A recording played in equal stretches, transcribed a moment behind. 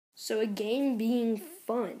So a game being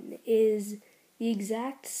fun is the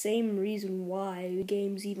exact same reason why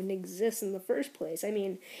games even exist in the first place. I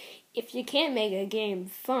mean, if you can't make a game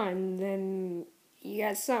fun, then you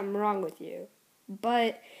got something wrong with you.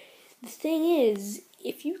 But the thing is,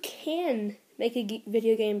 if you can make a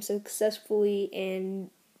video game successfully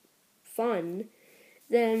and fun,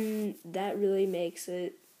 then that really makes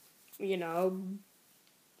it,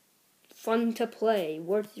 fun to play,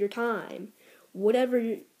 worth your time.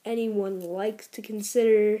 Whatever anyone likes to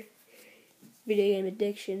consider video game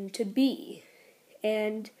addiction to be.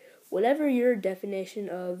 And whatever your definition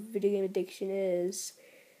of video game addiction is,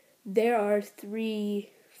 there are 3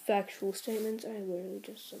 factual statements. I literally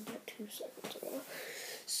just said that 2 seconds ago.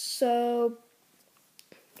 So,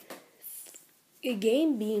 a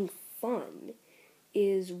game being fun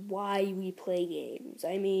is why we play games.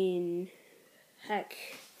 I mean, heck,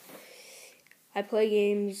 I play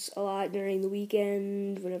games a lot during the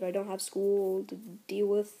weekend whenever I don't have school to deal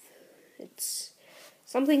with. It's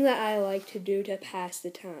something that I like to do to pass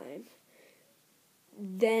the time.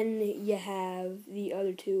 Then you have the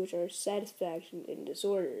other 2, which are satisfaction and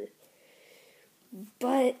disorder.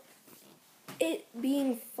 But it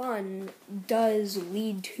being fun does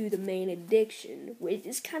lead to the main addiction, which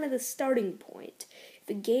is kind of the starting point. If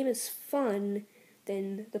the game is fun,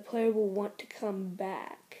 then the player will want to come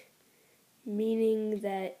back, meaning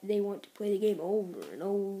that they want to play the game over and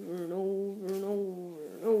over and over and over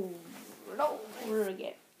and over and over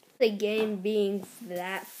again. The game being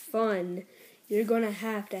that fun, you're going to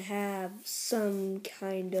have some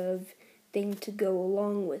kind of thing to go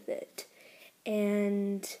along with it.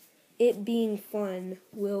 And it being fun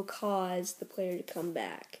will cause the player to come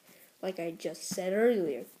back, like I just said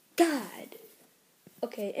earlier. God!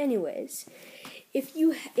 Okay, anyways, if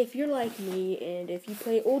you're like me and if you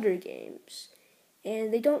play older games,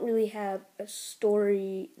 and they don't really have a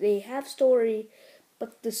story, they have story,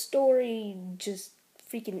 but the story just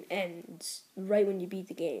freaking ends right when you beat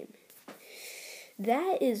the game.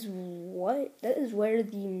 That is where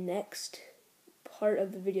the next part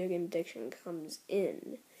of the video game addiction comes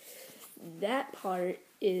in. That part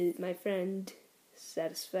is, my friend,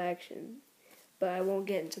 satisfaction. But I won't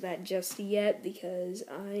get into that just yet because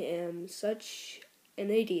I am such an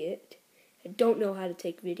idiot. I don't know how to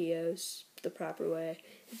take videos the proper way.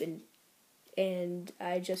 And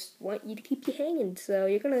I just want you to keep you hanging. So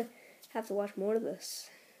you're going to have to watch more of this.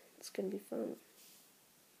 It's going to be fun.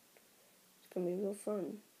 It's going to be real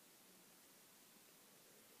fun.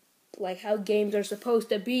 Like how games are supposed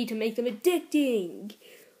to be to make them addicting,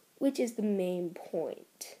 which is the main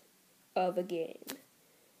point of a game.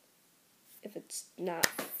 If it's not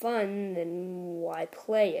fun, then why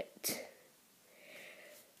play it?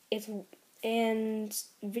 And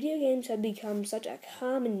video games have become such a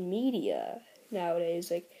common media nowadays.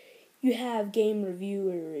 Like, you have game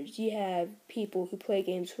reviewers, you have people who play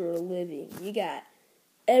games for a living, you got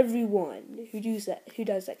everyone who does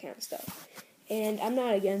that kind of stuff. And I'm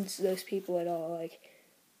not against those people at all. Like,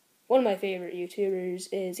 one of my favorite YouTubers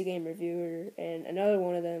is a game reviewer, and another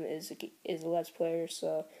one of them is a Let's Player,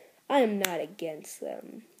 so I am not against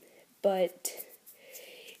them. But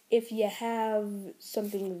if you have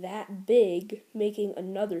something that big making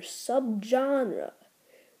another subgenre,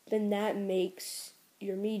 then that makes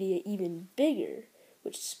your media even bigger,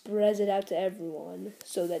 which spreads it out to everyone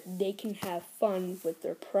so that they can have fun with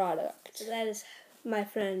their product. So that is, my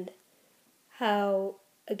friend, how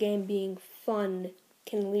a game being fun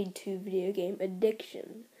can lead to video game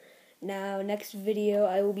addiction. Now, next video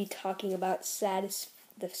I will be talking about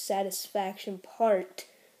the satisfaction part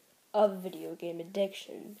of video game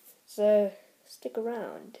addiction. So, stick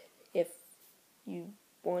around if you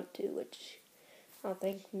want to, which I don't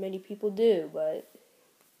think many people do, but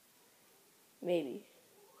maybe.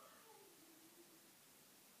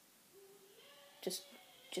 Just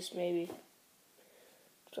maybe.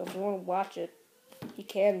 So if you want to watch it, you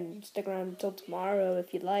can stick around until tomorrow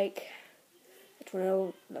if you'd like.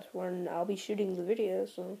 That's when I'll be shooting the video,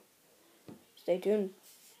 so stay tuned.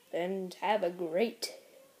 And have a great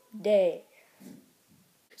day.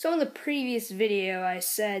 So in the previous video, I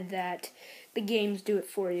said that the games do it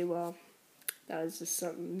for you. Well, that was just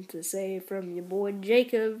something to say from your boy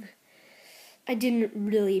Jacob. I didn't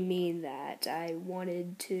really mean that. I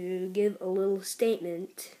wanted to give a little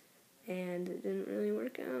statement, and it didn't really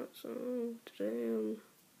work out. So today I'm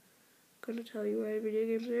gonna tell you why video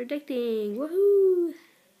games are addicting. Woohoo!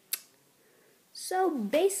 So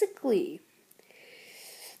basically,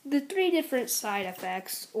 the 3 different side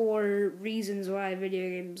effects or reasons why video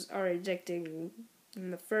games are addicting in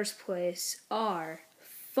the first place are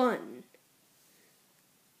fun,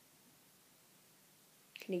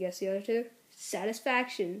 Can you guess the other two?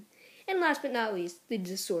 Satisfaction. And last but not least, the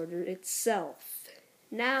disorder itself.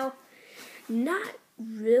 Now, not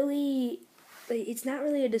really, it's not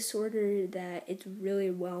really a disorder that it's really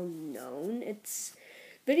well known.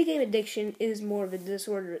 Video game addiction is more of a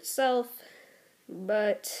disorder itself,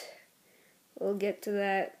 but we'll get to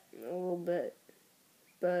that in a little bit.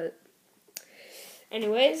 But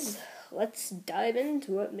anyways, let's dive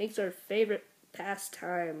into what makes our favorite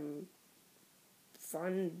pastime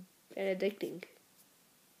fun and addicting.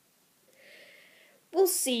 We'll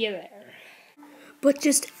see you there. But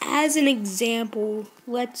just as an example,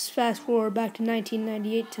 let's fast forward back to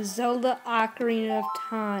 1998 to Zelda Ocarina of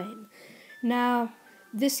Time. Now,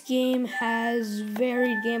 this game has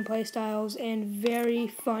varied gameplay styles and very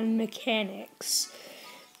fun mechanics.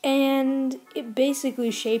 And it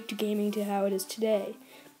basically shaped gaming to how it is today.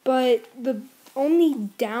 But the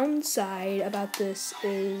only downside about this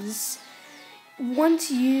is once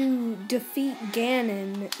you defeat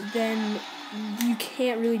Ganon, then you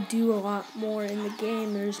can't really do a lot more in the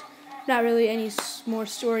game. There's not really any more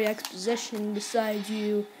story exposition besides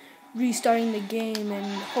you restarting the game and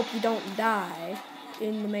hope you don't die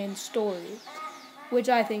in the main story, which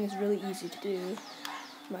I think is really easy to do,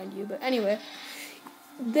 mind you. But anyway,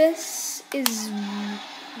 this is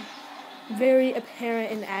very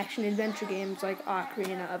apparent in action-adventure games like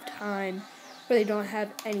Ocarina of Time, where they don't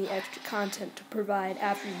have any extra content to provide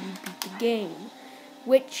after you beat the game,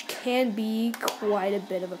 which can be quite a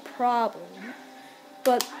bit of a problem.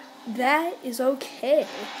 But that is okay.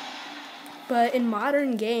 But in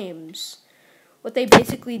modern games, what they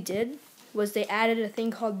basically did was they added a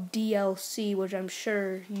thing called DLC, which I'm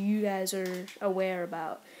sure you guys are aware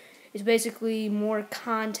about. It's basically more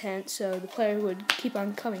content, so the player would keep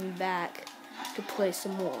on coming back to play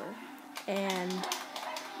some more. And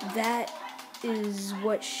that is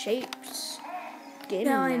what shapes gaming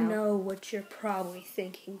now. I know what you're probably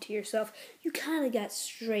thinking to yourself. You kind of got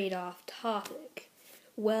straight off topic.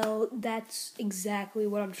 Well, that's exactly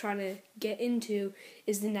what I'm trying to get into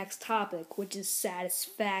is the next topic, which is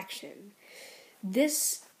satisfaction.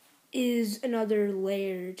 This is another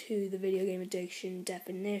layer to the video game addiction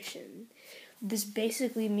definition. This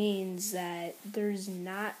basically means that there's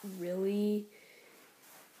not really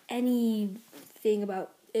anything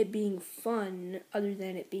about it being fun other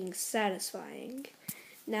than it being satisfying.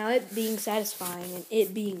 Now, it being satisfying and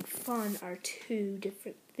it being fun are two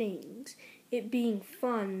different things. It being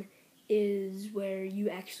fun is where you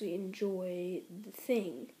actually enjoy the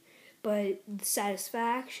thing, but the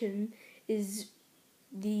satisfaction is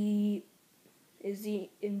the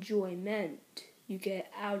enjoyment you get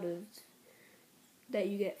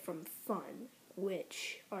from fun,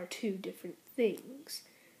 which are two different things.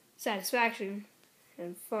 Satisfaction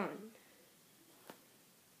and fun.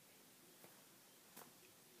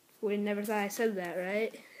 We never thought I said that,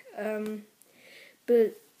 right?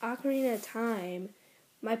 But Ocarina of Time,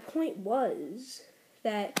 my point was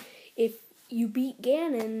that if you beat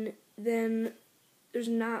Ganon, then there's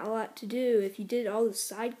not a lot to do. If you did all the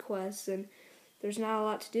side quests, then there's not a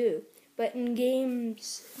lot to do. But in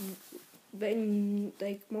games,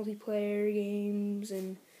 like multiplayer games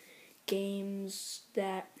and games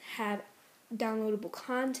that have downloadable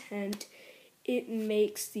content, it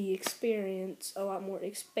makes the experience a lot more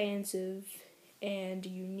expansive and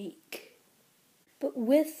unique. But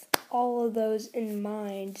with all of those in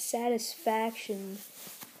mind, satisfaction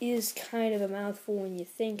is kind of a mouthful when you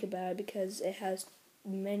think about it because it has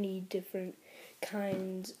many different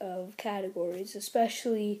kinds of categories,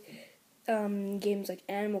 especially games like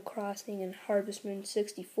Animal Crossing and Harvest Moon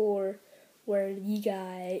 64, where you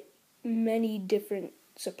got many different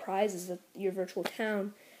surprises that your virtual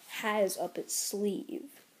town has up its sleeve.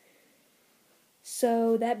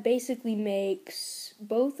 So that basically makes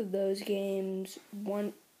both of those games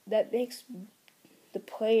that makes the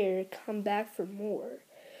player come back for more,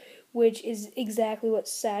 which is exactly what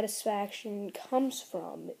satisfaction comes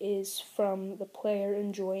from, is from the player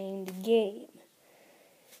enjoying the game.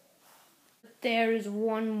 There is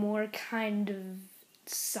one more kind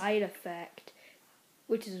of side effect,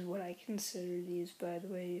 which is what I consider these, by the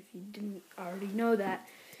way, if you didn't already know that.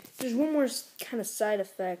 There's one more kind of side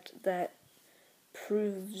effect that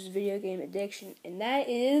proves video game addiction, and that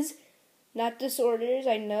is not disorders.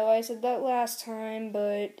 I know I said that last time,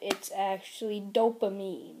 but it's actually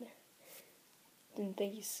dopamine. Didn't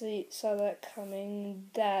think you saw that coming.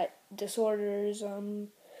 That disorders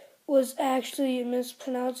was actually a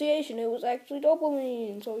mispronunciation. It was actually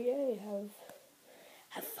dopamine. So yay,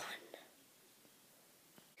 have fun.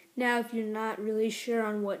 Now, if you're not really sure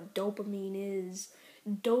on what dopamine is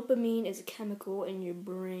a chemical in your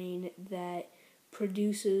brain that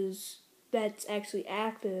produces, that's actually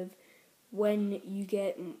active when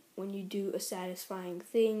you do a satisfying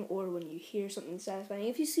thing, or when you hear something satisfying.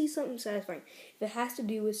 If you see something satisfying, if it has to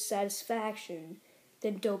do with satisfaction,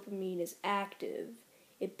 then dopamine is active.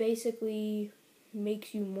 It basically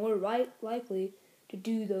makes you more likely to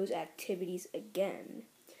do those activities again,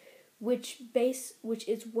 which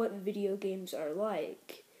is what video games are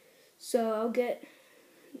like. So I'll get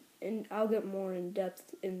more in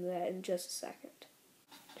depth in that in just a second.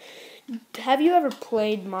 Have you ever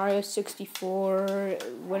played Mario 64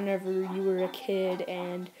 whenever you were a kid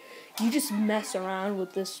and you just mess around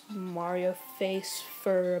with this Mario face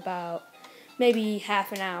for about maybe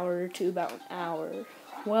half an hour to about an hour?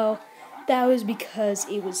 Well, that was because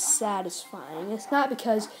it was satisfying. It's not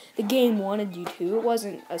because the game wanted you to. It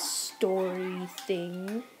wasn't a story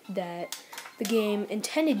thing that the game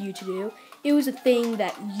intended you to do. It was a thing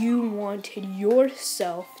that you wanted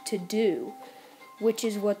yourself to do, which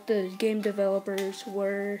is what the game developers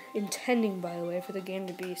were intending, by the way, for the game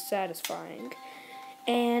to be satisfying.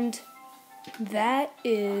 And that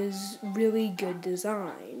is really good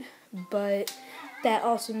design, but that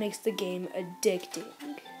also makes the game addicting.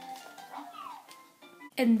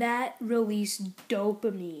 And that released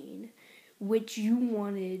dopamine, which you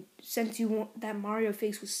wanted, since that Mario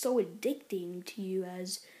face was so addicting to you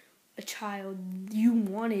as a child, you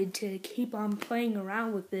wanted to keep on playing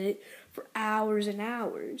around with it for hours and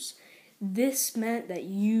hours. This meant that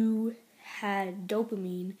you had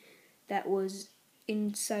dopamine that was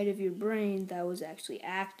inside of your brain that was actually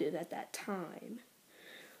active at that time,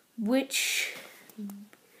 which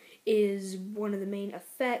is one of the main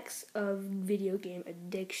effects of video game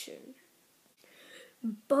addiction.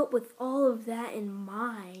 But with all of that in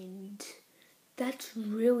mind, that's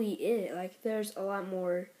really it. Like, there's a lot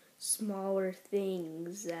more smaller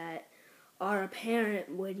things that are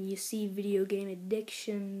apparent when you see video game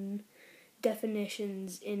addiction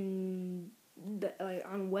definitions on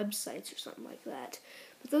websites or something like that.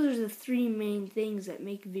 But those are the three main things that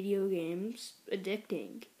make video games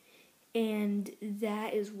addicting. And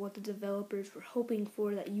that is what the developers were hoping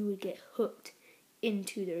for, that you would get hooked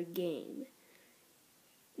into their game.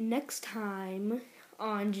 Next time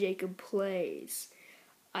on Jacob Plays,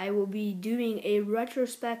 I will be doing a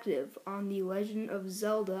retrospective on The Legend of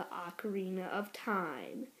Zelda: Ocarina of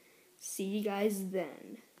Time. See you guys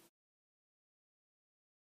then.